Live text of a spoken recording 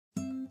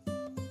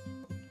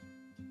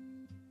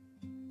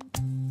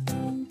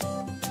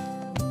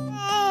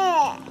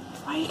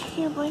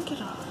taking your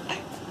blanket off?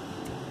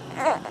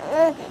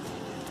 Yeah.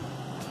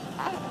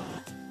 I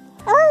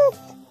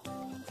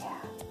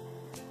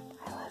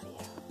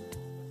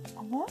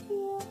love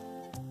you.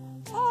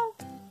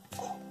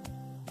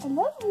 I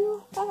love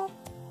you. I love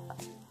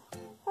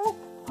you.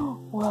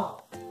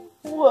 Whoa.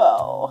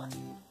 Whoa.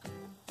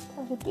 That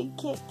was a big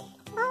kick.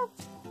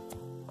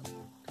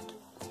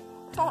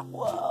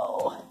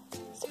 Whoa.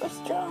 So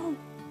strong.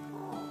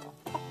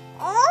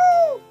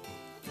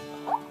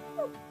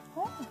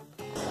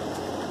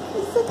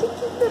 You're such a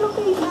cute little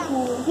baby.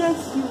 Yes,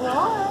 you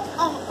are.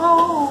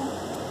 Oh.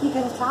 You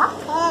gonna talk?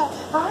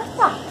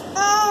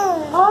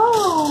 Oh.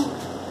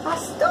 A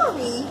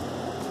story?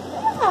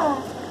 Yeah.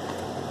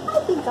 I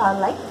think I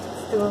like the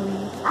story.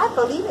 I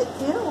believe it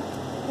too.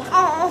 Do you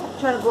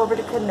want to go over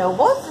to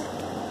Knoebels?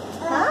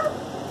 Huh?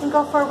 And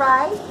go for a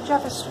ride? Did you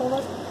have a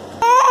stroller?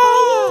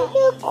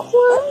 You're crying.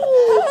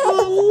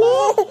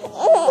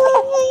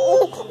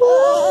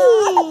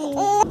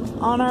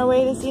 On our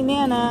way to see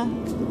Nana.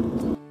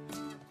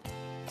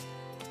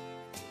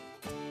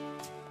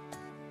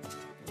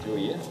 Do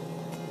you?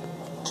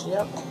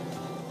 Yep.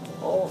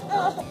 Oh,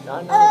 no.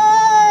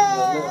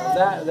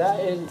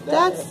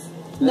 That's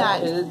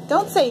not.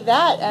 Don't say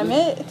that,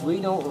 Emmett. We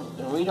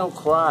don't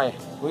cry.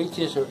 We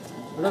just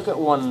look at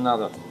one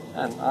another,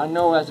 and I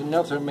know that's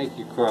enough to make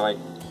you cry.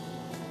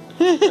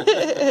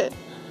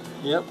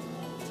 Yep.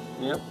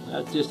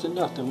 That's just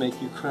enough to make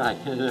you cry.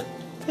 Are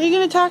you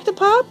gonna talk to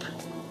Pop?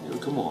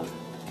 Come on.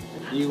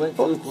 You went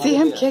through see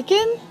him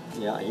kicking?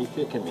 Yeah, he's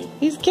kicking me.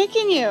 He's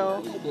kicking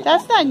you.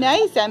 That's not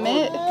nice,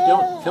 Emmett.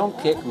 Don't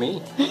kick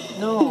me.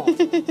 No,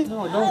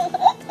 don't.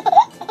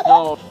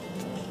 No.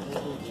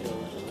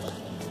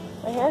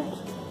 Right here?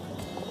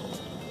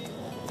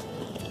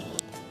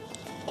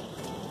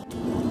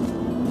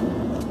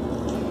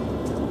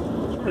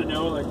 I want to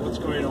know like what's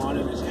going on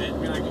in his head.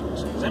 Be like,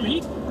 is that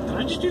me? Did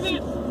I just do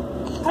that?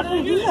 How did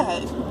I do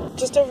that?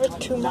 Just over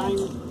 2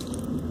 months.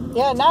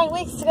 Yeah, 9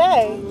 weeks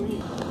today.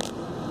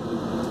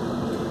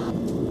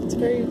 It's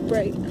very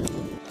bright.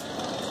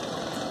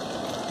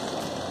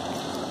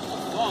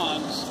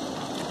 Lawns.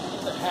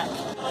 What the heck?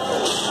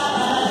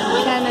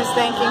 Ken is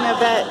thanking a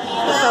vet,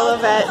 a fellow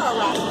vet.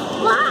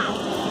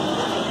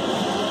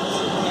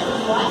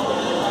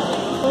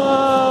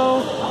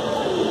 Whoa.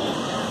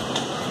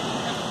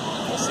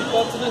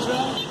 Seatbelt in this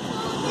round?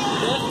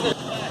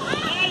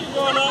 You're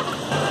going up.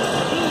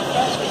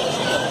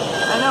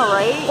 I know,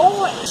 right? Oh,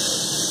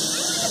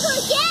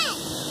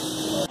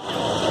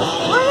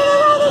 we're gonna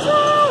ride this ride!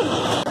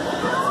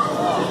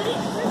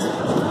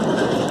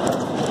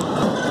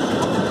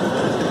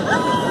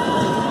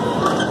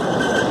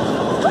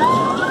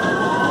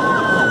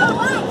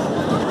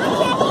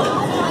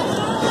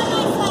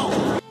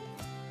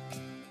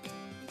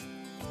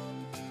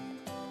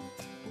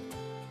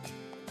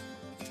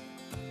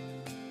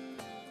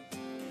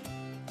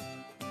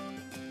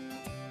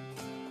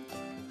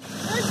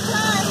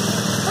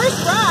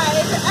 First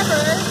ride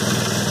ever,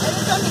 and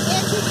it's on the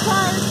antique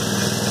car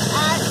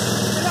at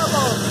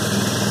Knoebels.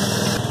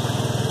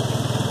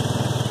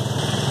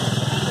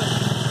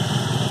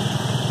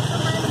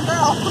 Some random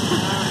girl.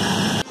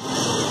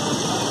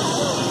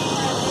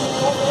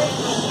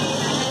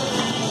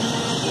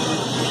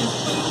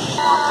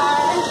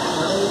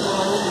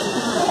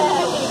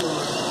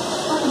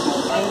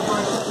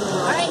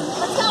 Alright,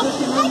 let's go.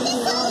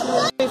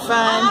 Be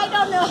fun. I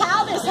don't know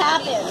how this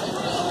happened.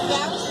 Yeah,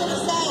 I was going to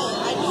say,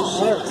 I knew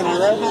she was on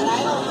it, but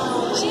I don't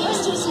know. She was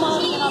too small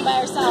to get on by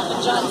herself,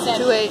 and John said,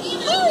 Too late.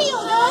 There you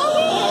go.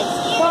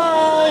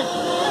 Bye.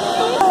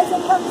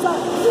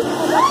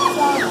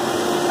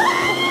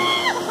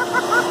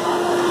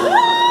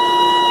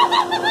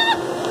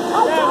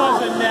 That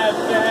wasn't that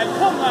bad.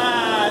 Come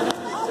on.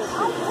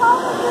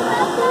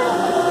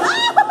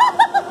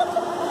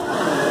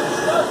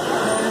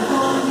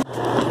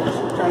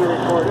 Trying to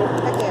record it.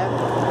 Heck yeah.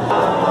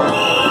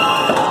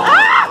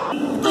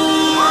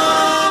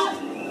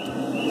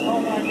 Oh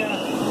my god.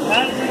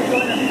 That's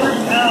going to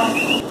freak out.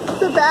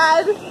 So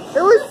bad.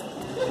 It was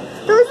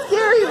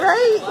scary,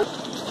 right?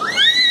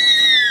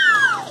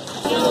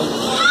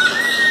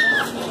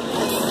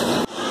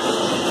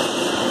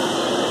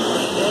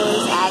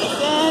 There's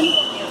Addison.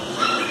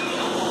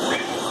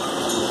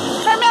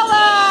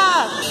 Carmela!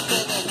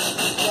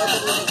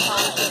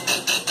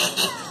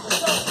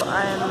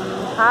 I'm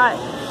hot.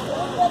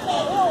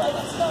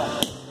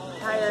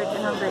 Tired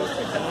and hungry.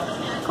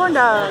 Corn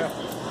dog.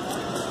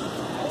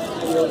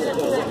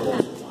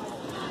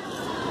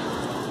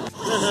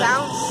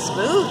 Sounds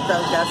smooth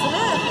though, doesn't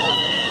it?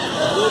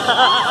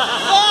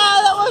 Yeah,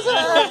 that was her.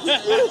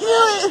 You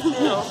knew it.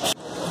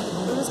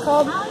 What is this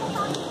called?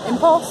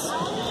 Impulse?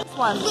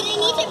 One. But I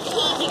need to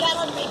pee. You got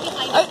one right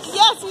behind us.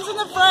 Yes, he's in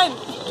the front.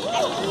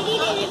 I really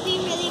need to pee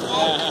really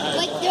bad.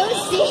 Like those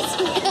seats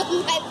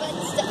around my butt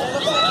stuff.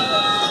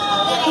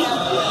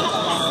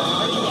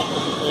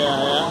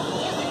 Yeah.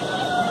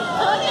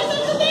 Oh, there's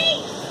a thing.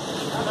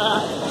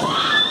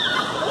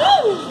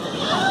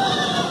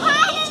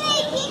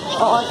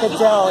 Oh, I could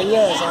tell,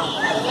 yes.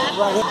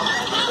 Right here.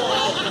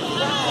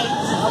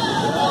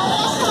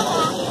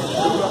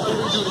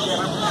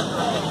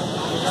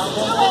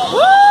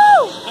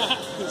 Woo!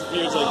 His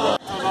beard's like that.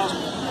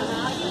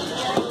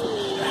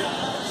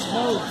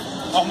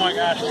 Oh my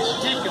god,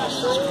 it's ridiculous.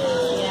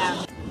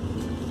 Yeah.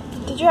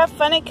 Did you have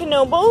fun at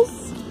Knoebels?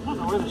 I don't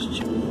know where this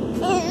chicken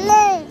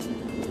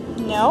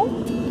No?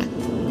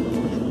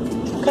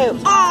 Okay.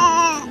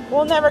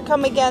 We'll never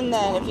come again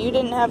then if you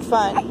didn't have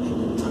fun.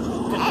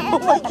 Oh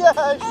my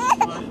gosh.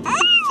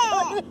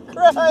 I'm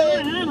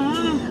crying.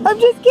 I'm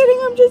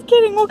just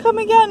kidding. We'll come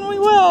again. We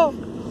will.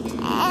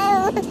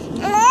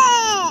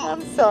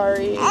 I'm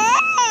sorry.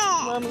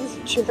 Mommy's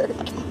a jerk.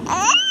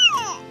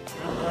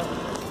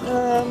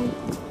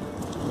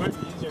 might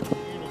be easier for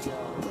you to go.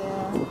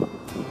 Yeah.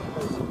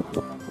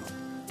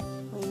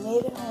 We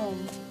made it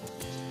home.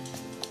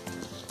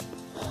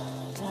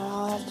 Now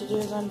all I have to do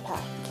is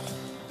unpack.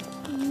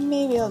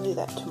 Maybe I'll do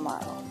that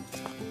tomorrow.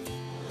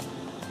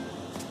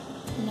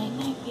 Night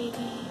night,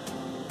 baby.